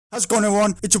How's it going,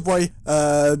 everyone? It's your boy,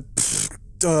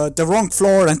 the wrong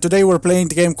floor, and today we're playing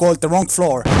the game called The Wrong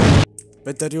Floor.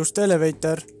 Better use the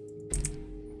elevator.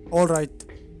 Alright.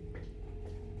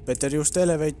 Better use the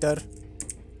elevator.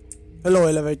 Hello,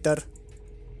 elevator.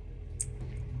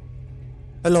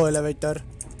 Hello, elevator.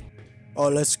 Oh,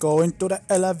 let's go into the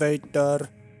elevator.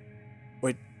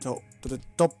 Wait, so, to the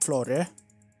top floor, yeah?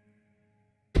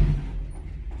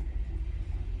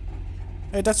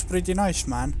 Hey, that's pretty nice,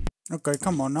 man. Okay,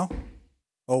 come on now.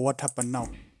 Oh, what happened now?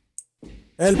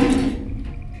 Help!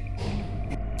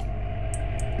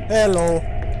 Hello!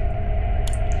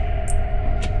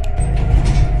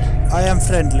 I am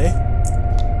friendly.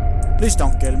 Please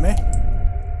don't kill me.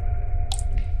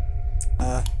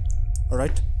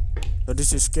 Alright. So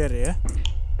this is scary, eh?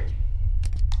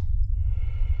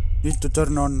 Need to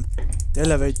turn on the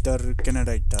elevator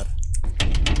generator.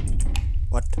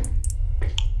 What?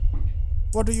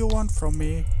 What do you want from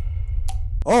me?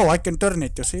 Oh, I can turn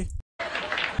it, you see?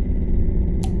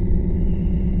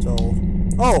 So...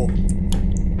 Oh!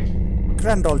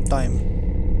 Grand old time.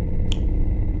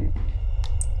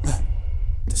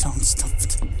 The sound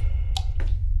stopped.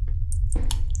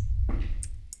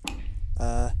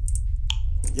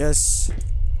 Yes.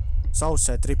 Sauce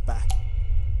trippe.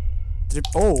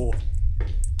 Oh!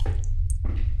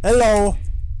 Hello!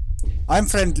 I'm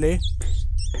friendly.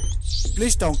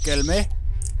 Please don't kill me.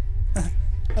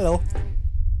 Hello.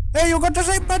 Hey, you got the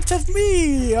same pants as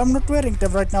me! I'm not wearing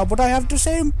them right now, but I have the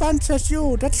same pants as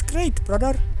you. That's great,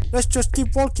 brother. Let's just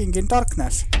keep walking in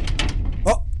darkness.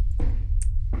 Oh!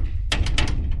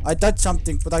 I touched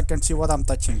something, but I can't see what I'm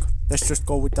touching. Let's just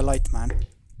go with the light, man.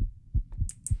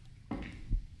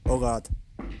 Oh god.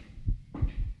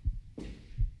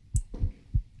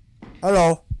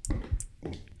 Hello.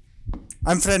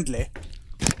 I'm friendly.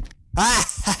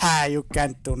 Ah, you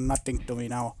can't do nothing to me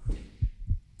now.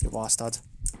 You bastard.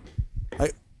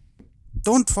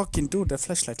 Don't fucking do the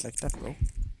flashlight like that, bro.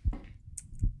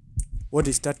 What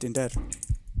is that in there?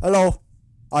 Hello?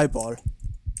 Eyeball.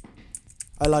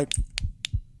 I like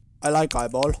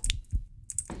eyeball.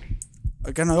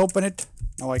 Can I open it?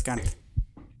 No, I can't.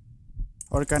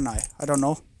 Or can I? I don't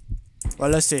know.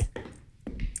 Well, let's see.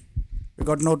 We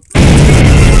got no...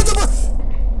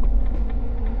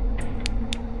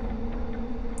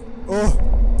 Oh!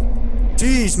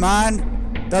 Jeez,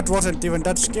 man! That wasn't even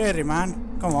that scary, man.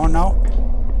 Come on now.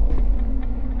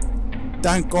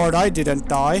 Thank God I didn't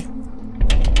die.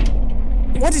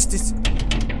 What is this?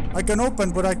 I can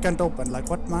open, but I can't open. Like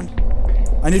what, man?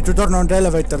 I need to turn on the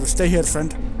elevator. Stay here,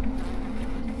 friend.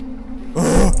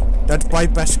 Oh, that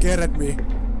pipe has scared me.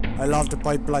 I love the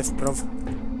pipe life, bruv.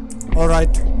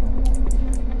 Alright.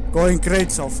 Going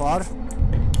great so far.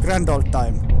 Grand old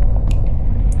time.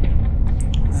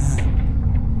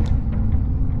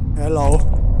 Hello.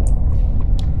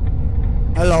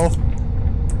 Hello.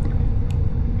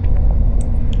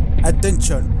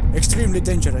 Attention. Extremely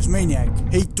dangerous. Maniac.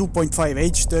 Height 2.5.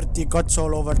 Age 30. Cuts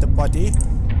all over the body.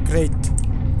 Great.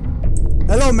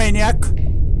 Hello, Maniac.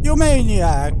 You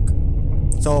maniac.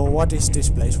 So, what is this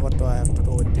place? What do I have to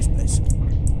do with this place?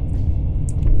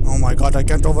 Oh my god, I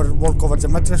can't walk over the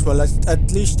mattress. Well,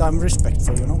 at least I'm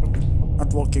respectful, you know?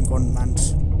 Not walking on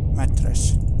man's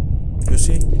mattress. You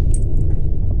see?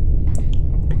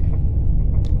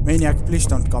 Maniac, please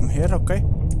don't come here, okay?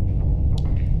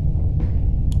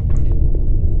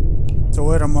 So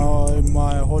where am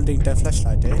I holding the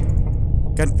flashlight, eh?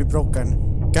 Can't be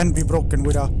broken. Can be broken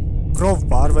with a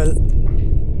crowbar. Well,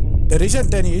 there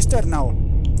isn't any, is there now?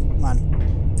 Man.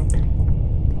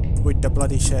 With the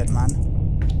bloody shed, man.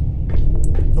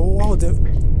 So wow,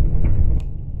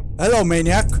 Hello,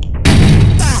 Maniac.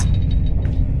 Ah!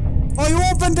 Oh, you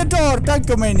opened the door. Thank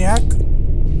you, Maniac.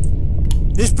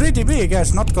 He's pretty big,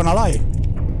 yes, not gonna lie.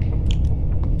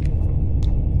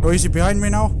 Oh, is he behind me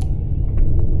now?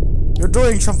 You're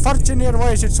doing some farts in here?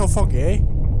 Why is it so foggy, eh?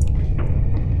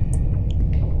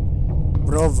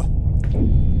 Bruv.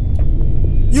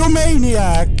 You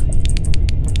maniac!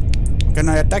 Can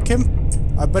I attack him?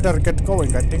 I better get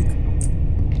going, I think.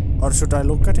 Or should I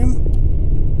look at him?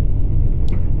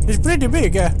 He's pretty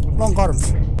big, yeah. Long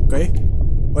arms. Okay.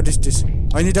 What is this?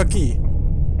 I need a key.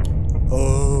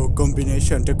 Oh,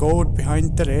 combination. The code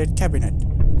behind the red cabinet.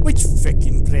 Which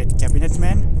fucking red cabinet,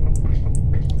 man?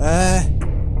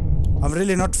 I'm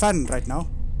really not fan right now.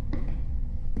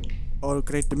 Oh,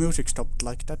 great, the music stopped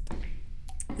like that.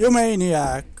 You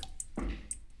maniac!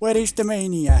 Where is the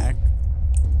maniac?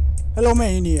 Hello,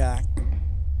 maniac.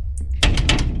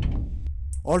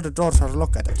 All the doors are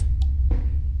locked.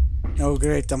 Oh,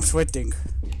 great, I'm sweating.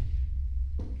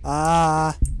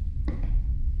 Ah.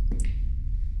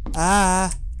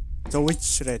 So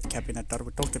which red cabinet are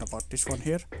we talking about? This one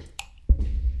here?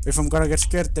 If I'm gonna get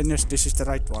scared, then yes, this is the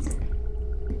right one.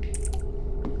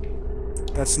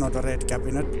 That's not a red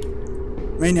cabinet.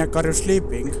 Maniac, are you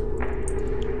sleeping?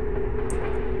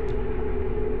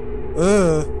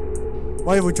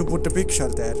 Why would you put the picture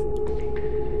there?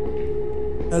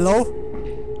 Hello?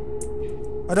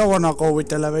 I don't wanna go with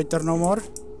the elevator no more.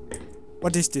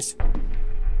 What is this?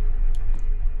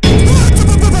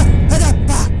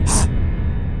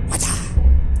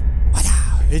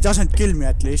 He doesn't kill me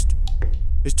at least.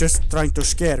 He's just trying to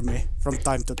scare me from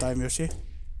time to time, you see.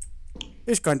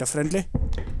 He's kinda friendly.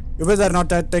 You better not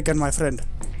have taken my friend.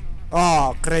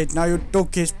 Oh, great, now you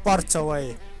took his parts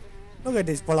away. Look at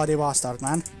this bloody bastard,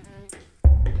 man.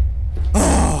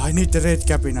 Oh, I need the red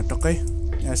cabinet, okay?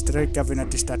 Yes, the red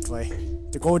cabinet is that way.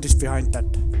 The code is behind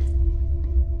that.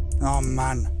 Oh,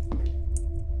 man.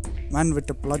 Man with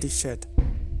the bloody shit.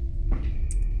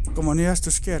 Come on, he has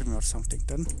to scare me or something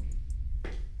then.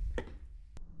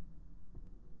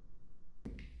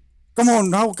 Come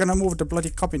on, how can I move the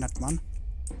bloody cabinet, man?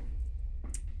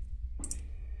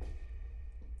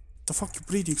 The fuck you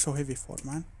breathing so heavy for,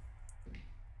 man?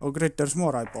 Oh great, there's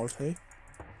more eyeballs, hey?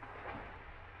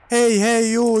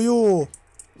 Hey, you!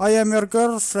 I am your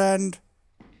girlfriend!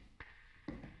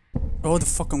 Oh, the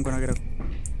fuck I'm gonna get a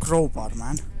crowbar,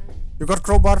 man? You got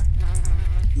crowbar?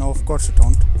 No, of course you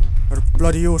don't. You're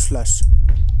bloody useless.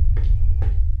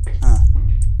 Huh.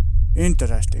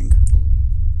 Interesting.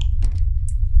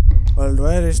 Well,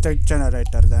 where is the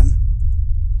generator then?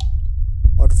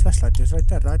 Oh, the flashlight is right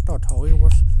there. I thought how he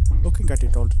was looking at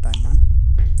it all the time, man.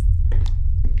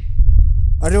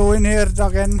 Are you in here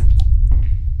again?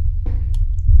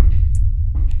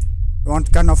 You want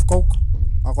a can of coke?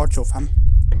 I got you, fam.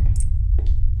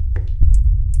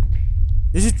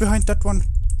 Is it behind that one?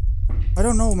 I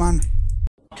don't know, man.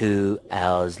 2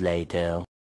 hours later.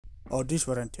 Oh, these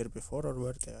weren't here before, or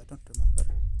were they? I don't remember.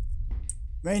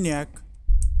 Maniac.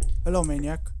 Hello,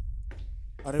 Maniac.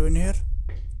 Are you in here?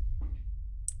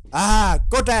 Ah,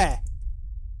 go there!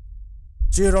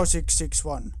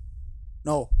 0661.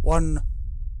 No,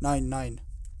 199.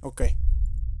 Okay.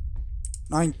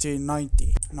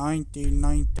 1990.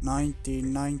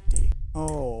 1990.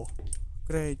 Oh,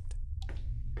 great.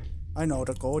 I know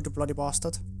the code, you bloody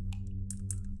bastard.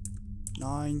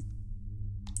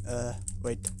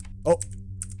 Wait. Oh!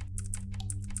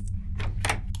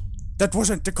 That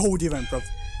wasn't the code even, bro.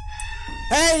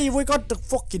 Hey, we got the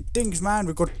fucking things, man.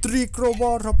 We got 3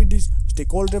 crowbars up in this. They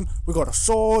call them. We got a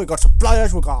saw, we got some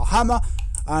pliers, we got a hammer,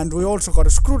 and we also got a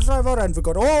screwdriver, and we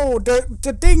got. Oh,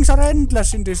 the things are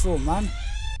endless in this room, man.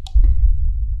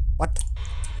 What?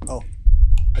 Oh.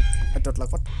 I thought,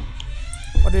 like, what?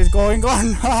 What is going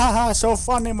on? Haha, so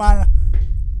funny, man.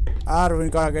 Are we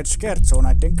gonna get scared soon,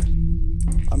 I think?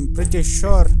 I'm pretty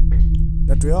sure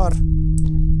that we are.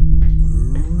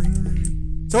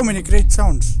 So many great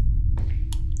sounds.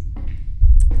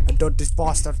 I thought this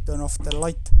bastard turned off the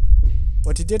light,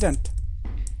 but he didn't.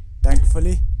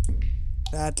 Thankfully,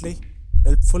 sadly,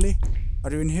 helpfully.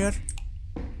 Are you in here?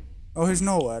 Oh, he's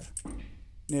nowhere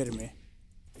near me.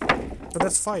 But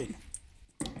that's fine.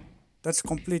 That's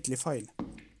completely fine.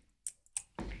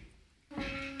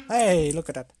 Hey, look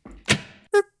at that.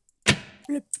 Blip, blip,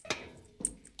 blip.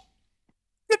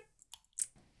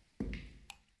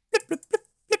 Blip, blip, blip, blip, blip,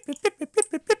 blip, blip,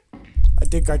 blip, blip. I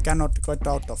think I cannot get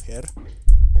out of here.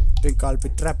 I think I'll be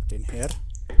trapped in here.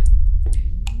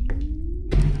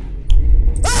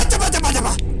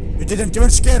 You didn't even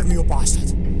scare me, you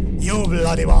bastard. You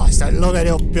bloody bastard. Look at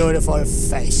your beautiful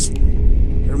face.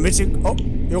 You're missing. Oh,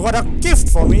 you got a gift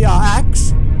for me,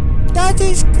 axe. That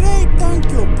is great. Thank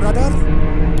you, brother.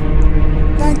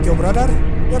 Thank you, brother.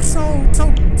 You're so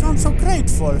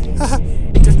grateful.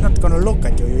 I'm just not gonna look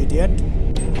at you, you idiot.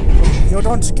 You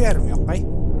don't scare me, okay?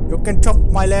 You can chop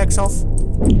my legs off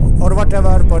or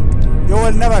whatever, but you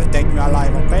will never take me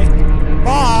alive, okay?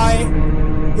 Bye!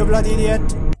 You bloody idiot.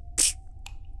 Psst.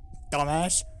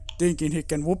 Dumbass. Thinking he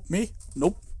can whoop me?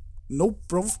 Nope. Nope,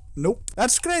 bro. Nope.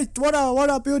 That's great. What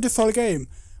a beautiful game.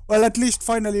 Well, at least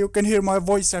finally you can hear my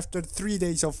voice after 3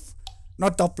 days of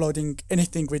not uploading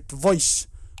anything with voice.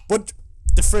 But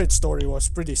the Fred story was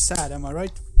pretty sad, am I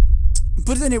right?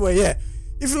 But anyway, yeah.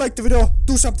 If you liked the video,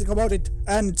 do something about it.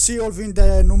 And see you all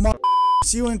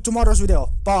in tomorrow's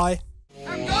video. Bye.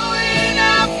 I'm going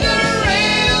after